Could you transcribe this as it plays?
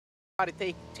to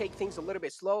take things a little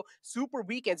bit slow. Super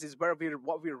weekends is where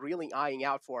what we're really eyeing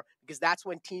out for, because that's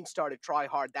when teams start to try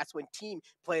hard. That's when team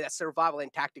play that survival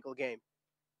and tactical game.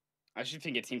 I actually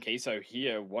think a Team Queso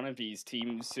here, one of these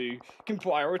teams who can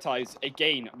prioritize.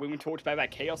 Again, when we talked about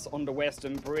that chaos on the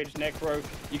Western Bridge, Necro,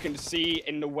 you can see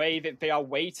in the way that they are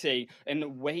waiting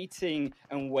and waiting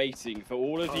and waiting for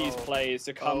all of these players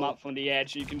to come up from the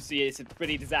edge. You can see it's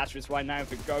pretty disastrous right now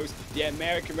for Ghost. The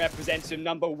American representative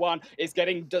 #1 is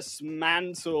getting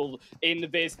dismantled in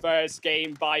this first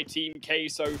game by Team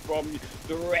Queso from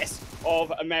the rest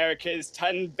of America's,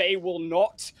 and they will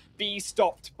not be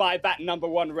stopped by that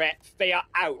 #1 rep. They are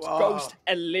out. Ghost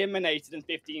eliminated in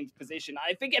 15th position.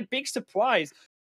 I think a big surprise